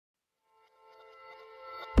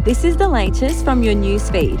This is the latest from your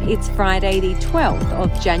newsfeed. It's Friday the 12th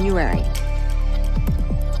of January.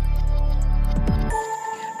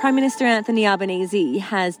 Prime Minister Anthony Albanese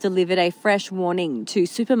has delivered a fresh warning to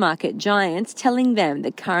supermarket giants, telling them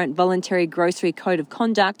the current voluntary grocery code of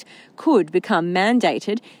conduct could become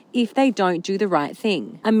mandated if they don't do the right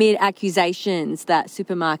thing. Amid accusations that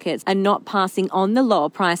supermarkets are not passing on the lower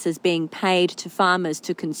prices being paid to farmers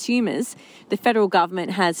to consumers, the federal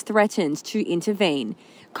government has threatened to intervene.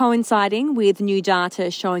 Coinciding with new data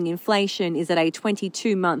showing inflation is at a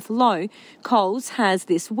 22-month low, Coles has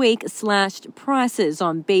this week slashed prices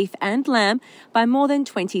on beef and lamb by more than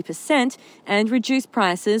 20% and reduced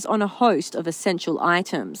prices on a host of essential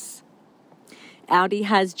items. Aldi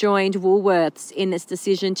has joined Woolworths in its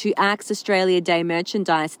decision to axe Australia Day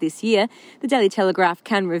merchandise this year. The Daily Telegraph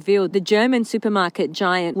can reveal the German supermarket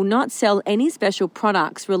giant will not sell any special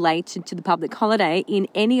products related to the public holiday in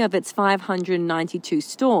any of its 592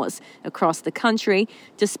 stores across the country,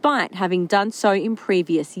 despite having done so in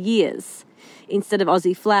previous years. Instead of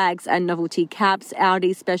Aussie flags and novelty caps,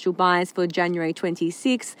 Aldi's special buys for January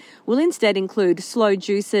 26 will instead include slow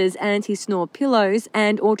juicers, anti-snore pillows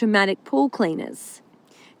and automatic pool cleaners.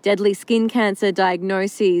 Deadly skin cancer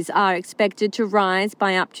diagnoses are expected to rise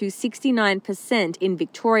by up to 69% in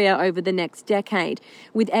Victoria over the next decade,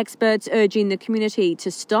 with experts urging the community to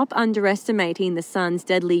stop underestimating the sun's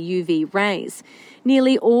deadly UV rays.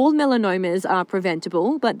 Nearly all melanomas are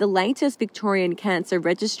preventable, but the latest Victorian Cancer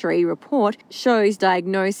Registry report shows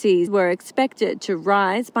diagnoses were expected to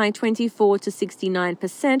rise by 24 to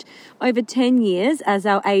 69% over 10 years as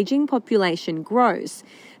our ageing population grows.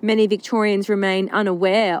 Many Victorians remain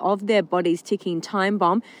unaware of their body's ticking time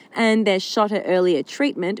bomb and their shot at earlier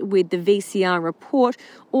treatment, with the VCR report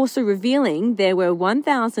also revealing there were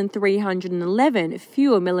 1,311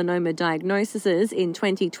 fewer melanoma diagnoses in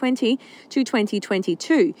 2020 to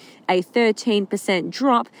 2022, a 13%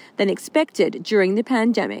 drop than expected during the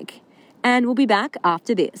pandemic. And we'll be back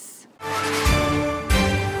after this.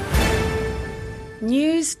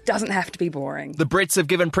 News doesn't have to be boring. The Brits have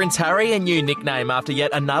given Prince Harry a new nickname after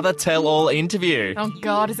yet another tell-all interview. Oh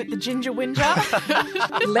God, is it the Ginger Whinger?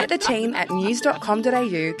 Let the team at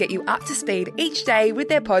news.com.au get you up to speed each day with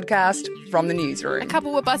their podcast, From the Newsroom. A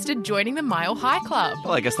couple were busted joining the Mile High Club.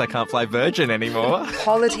 Well, I guess they can't fly Virgin anymore.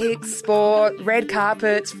 Politics, sport, red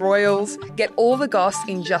carpets, royals. Get all the goss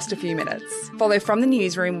in just a few minutes. Follow From the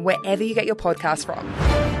Newsroom wherever you get your podcast from.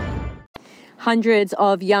 Hundreds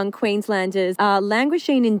of young Queenslanders are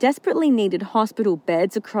languishing in desperately needed hospital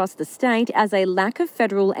beds across the state as a lack of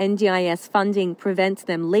federal NDIS funding prevents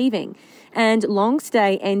them leaving. And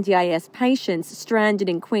long-stay NDIS patients stranded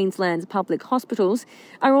in Queensland's public hospitals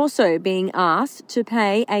are also being asked to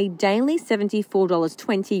pay a daily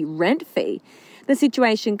 $74.20 rent fee. The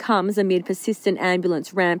situation comes amid persistent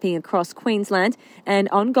ambulance ramping across Queensland and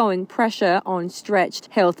ongoing pressure on stretched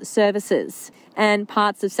health services. And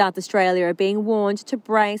parts of South Australia are being warned to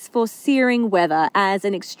brace for searing weather as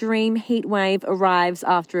an extreme heat wave arrives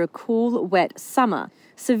after a cool, wet summer.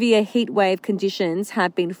 Severe heatwave conditions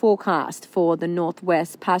have been forecast for the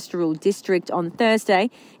Northwest Pastoral District on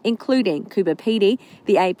Thursday, including Coober Pedy,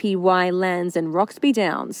 the APY Lands and Roxby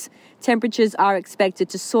Downs. Temperatures are expected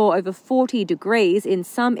to soar over 40 degrees in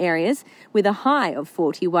some areas, with a high of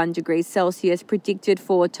 41 degrees Celsius predicted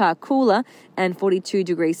for Tarcoola and 42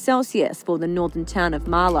 degrees Celsius for the northern town of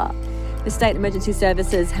Marla. The State Emergency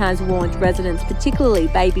Services has warned residents, particularly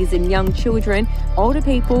babies and young children, older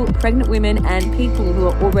people, pregnant women and people who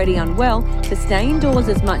are already unwell, to stay indoors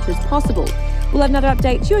as much as possible. We'll have another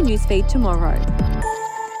update to your newsfeed tomorrow.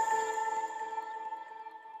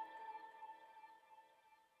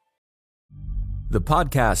 The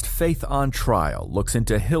podcast Faith on Trial looks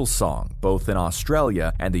into Hillsong, both in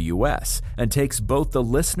Australia and the US, and takes both the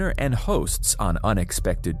listener and hosts on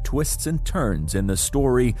unexpected twists and turns in the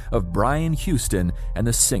story of Brian Houston and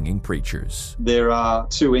the Singing Preachers. There are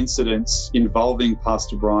two incidents involving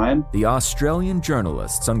Pastor Brian. The Australian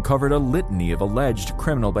journalists uncovered a litany of alleged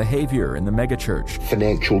criminal behavior in the megachurch.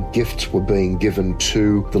 Financial gifts were being given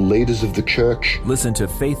to the leaders of the church. Listen to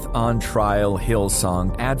Faith on Trial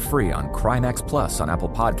Hillsong ad-free on Crimex Plus on Apple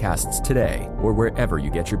Podcasts today or wherever you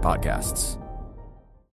get your podcasts.